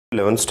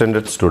11th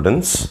standard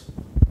students,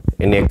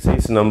 in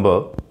exercise number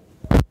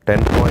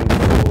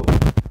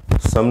 10.4,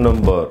 sum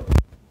number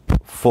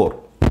 4,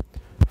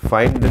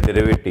 find the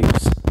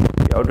derivatives.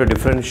 You have to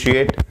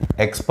differentiate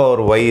x power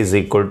y is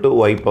equal to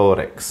y power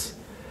x.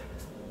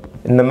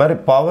 இந்த மாதிரி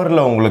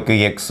பவரில் உங்களுக்கு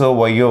Exo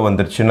ஒய்யோ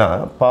வந்துருச்சுன்னா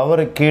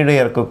power கீழே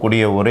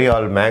இருக்கக்கூடிய ஒரே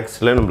ஆள்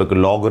மேக்ஸில்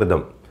நம்மளுக்கு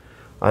லாகிரிதம்.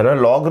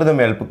 அதனால்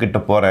லாகிரிதம் ஹெல்ப்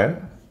கிட்ட போகிறேன்.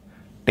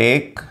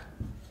 Take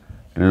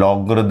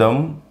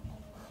லாகிரிதம்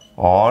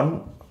on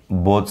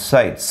both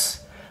sides.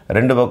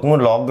 ரெண்டு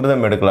பக்கமும்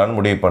லாகிரிதம் எடுக்கலான்னு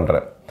முடிவு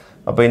பண்ணுறேன்.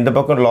 அப்போ இந்த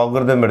பக்கம்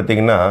லாகிரிதம்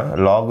எடுத்திங்கன்னா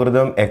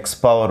லாகிரிதம் x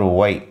power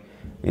y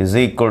is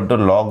equal to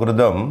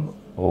லாகிரிதம்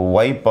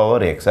y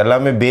power x.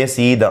 எல்லாமே பேஸ்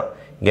e தான்.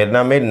 இங்கே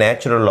எல்லாமே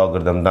நேச்சுரல்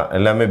லாகிரிதம் தான்.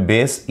 எல்லாமே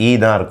பேஸ் e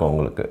தான் இருக்கும்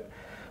உங்களுக்கு.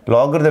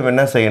 லாகிரிதம்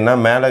என்ன செய்யணும்னா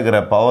மேலே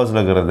இருக்கிற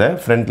பவர்ஸில் இருக்கிறத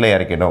ஃப்ரண்ட்டில்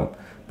இறக்கிடும்.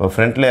 இப்போ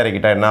ஃப்ரண்ட்டில்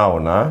இறக்கிட்டால் என்ன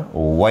ஆகும்னா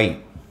y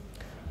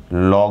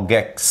log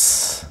x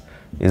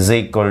is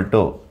equal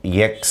to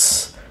x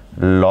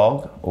log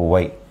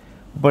y.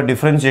 இப்போ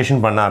டிஃப்ரென்சியேஷன்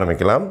பண்ண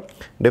ஆரம்பிக்கலாம்.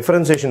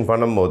 டிஃப்ரென்சியேஷன்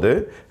பண்ணும்போது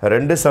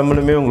ரெண்டு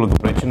சம்மிலுமே உங்களுக்கு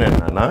பிரச்சனை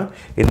என்னன்னா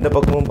இந்த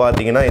பக்கமும்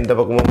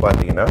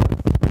பார்த்தீங்கன்னா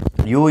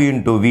u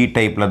இன்ட்டு v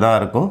டைப்பில் தான்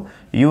இருக்கும்,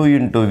 u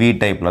இன்ட்டு v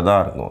டைப்பில்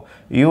தான் இருக்கும்.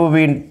 u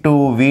இன்ட்டு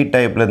v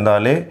டைப்பில்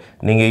இருந்தாலே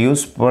நீங்கள்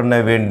யூஸ்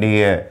பண்ண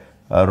வேண்டிய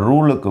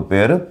ரூலுக்கு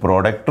பேர்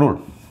ப்ராடக்ட் ரூல்.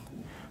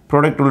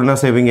 ப்ராடக்ட் ரூல் என்ன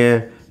செய்வீங்க?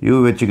 u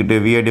வச்சுக்கிட்டு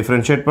v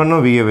டிஃப்ரென்ஷியேட்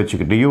பண்ணோம், v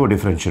வச்சுக்கிட்டு u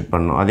டிஃப்ரென்ஷியேட்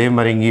பண்ணணும். அதே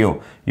மாதிரி இங்கேயும்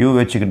u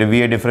வச்சுக்கிட்டு v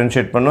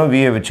டிஃப்ரென்ஷியேட் பண்ணோம்,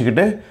 v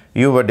வச்சுக்கிட்டு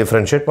u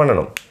டிஃப்ரென்ஷியேட்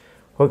பண்ணணும்.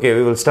 Okay,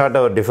 we will start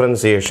our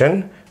differentiation.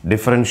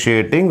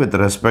 Differentiating with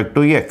respect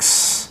to x.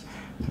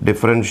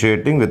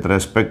 Differentiating with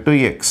respect to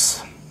x.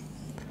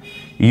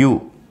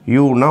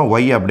 u னா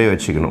y அப்படியே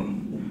வச்சுக்கணும்.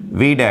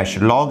 v dash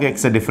log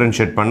x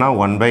differentiate பண்ணால்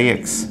 1 by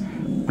x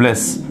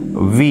plus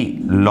v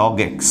log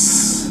x.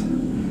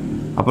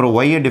 அப்புறம்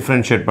y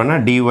differentiate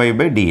பண்ணால் dy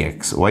by dx.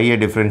 y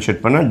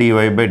differentiate பண்ணால் dy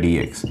by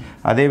dx.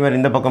 அதே மாதிரி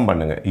இந்த பக்கம்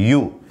பண்ணுங்கள். u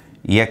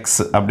x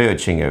அப்படியே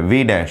வச்சிங்க. v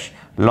dash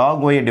log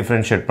y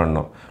differentiate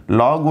பண்ணோம்.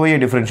 log y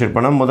டிஃப்ரென்ஷியேட்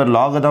பண்ணால் முதல்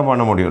log தான்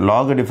பண்ண முடியும்.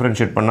 log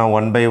டிஃப்ரென்ஷியேட் பண்ணால்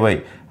 1 by y.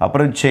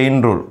 அப்புறம் செயின்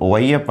ரூல்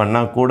y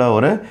பண்ணால் கூட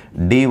ஒரு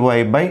dy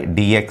by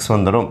dx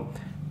வந்துடும்.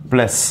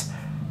 Plus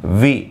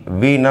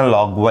vனா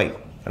log y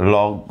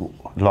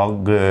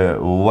log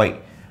y.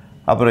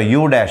 அப்புறம்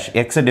u dash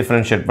x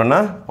டிஃப்ரென்ஷியேட்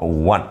பண்ணால்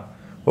 1.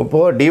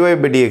 இப்போது dy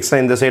by dx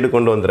இந்த சைடு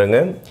கொண்டு வந்துடுங்க.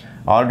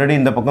 ஆல்ரெடி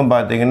இந்த பக்கம்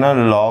பார்த்தீங்கன்னா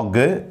log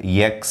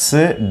x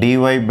dy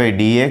by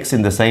dx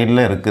இந்த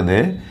சைடில் இருக்குது.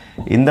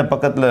 இந்த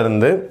பக்கத்தில்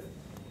இருந்து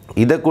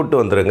இதை கூட்டு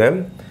வந்துடுங்க.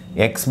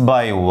 x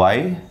by y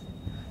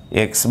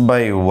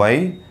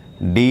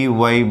dy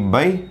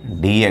by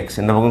dx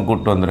இந்த பக்கம்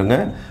கூட்டு வந்துடுங்க.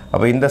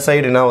 அப்போ இந்த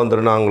சைடு என்ன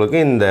வந்துடும்னா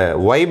உங்களுக்கு இந்த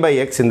y by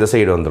x இந்த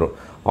சைடு வந்துடும்.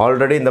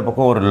 ஆல்ரெடி இந்த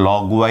பக்கம் ஒரு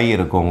log y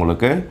இருக்கும்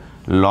உங்களுக்கு.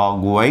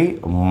 log y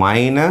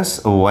minus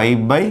y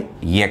by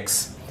x.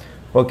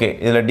 Okay,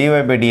 இதில் dy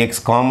by dx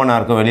காமனாக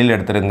இருக்கும், வெளியில்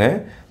எடுத்துடுங்க.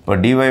 இப்போ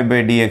dy by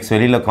dx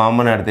வெளியில்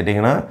காமனாக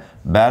எடுத்துட்டிங்கன்னா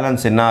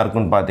பேலன்ஸ் என்ன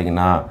இருக்குன்னு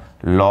பார்த்தீங்கன்னா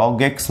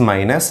log x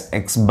minus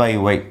x by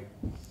y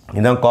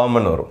இதுதான்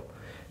காமன் வரும்.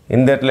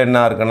 இந்த இடத்துல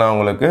என்ன இருக்குன்னா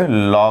உங்களுக்கு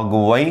log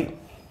y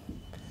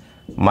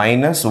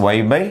minus y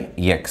by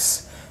x.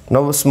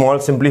 Now small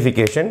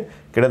simplification.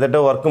 கிட்டத்தட்ட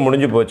ஒர்க்கு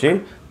முடிஞ்சு போச்சு.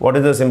 What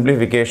is the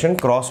simplification?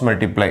 Cross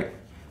multiply.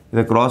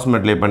 இதை cross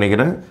multiply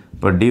பண்ணிக்கிறேன்.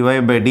 இப்போ dy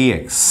by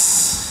dx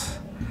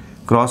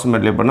cross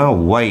multiply பண்ணால்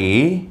y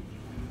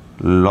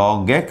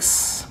log x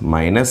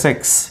minus x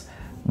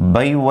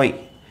by y.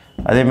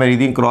 அதே மாதிரி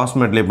இதையும் cross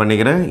multiply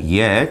பண்ணிக்கிறேன்.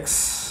 x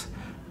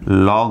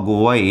log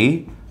y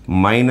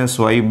minus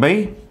y by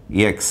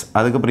x.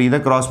 அதுக்கப்புறம் இதை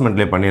cross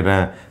multiply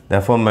பண்ணிடுறேன்.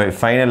 Therefore my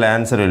final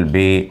answer will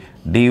be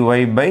dy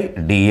by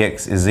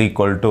dx is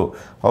equal to,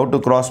 how to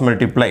cross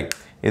multiply?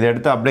 இதை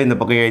எடுத்து அப்படியே இந்த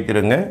பக்கம்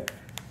ஏற்றிடுங்க.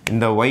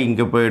 இந்த y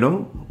இங்கே போயிடும்,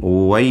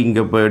 y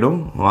இங்கே போயிடும்.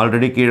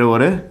 ஆல்ரெடி கீழே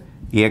ஒரு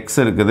x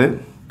இருக்குது.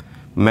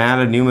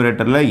 மேலே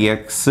நியூமரேட்டரில்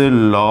x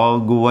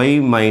log y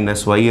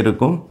minus y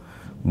இருக்கும்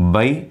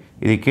by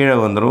இது கீழே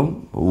வந்துடும்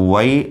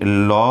y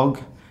log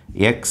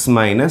x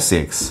minus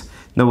x.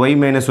 இந்த y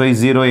minus y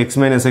 0, x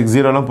minus x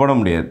 0லாம் போட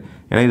முடியாது.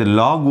 ஏன்னா இது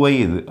log y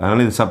இது.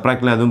 அதனால் இது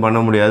சப்ராக்டில் எதுவும் பண்ண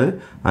முடியாது.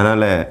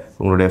 அதனால்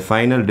உங்களுடைய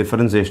ஃபைனல்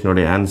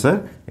டிஃபரன்சியேஷனுடைய ஆன்சர்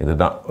இது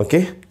தான்.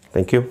 Okay,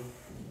 thank you.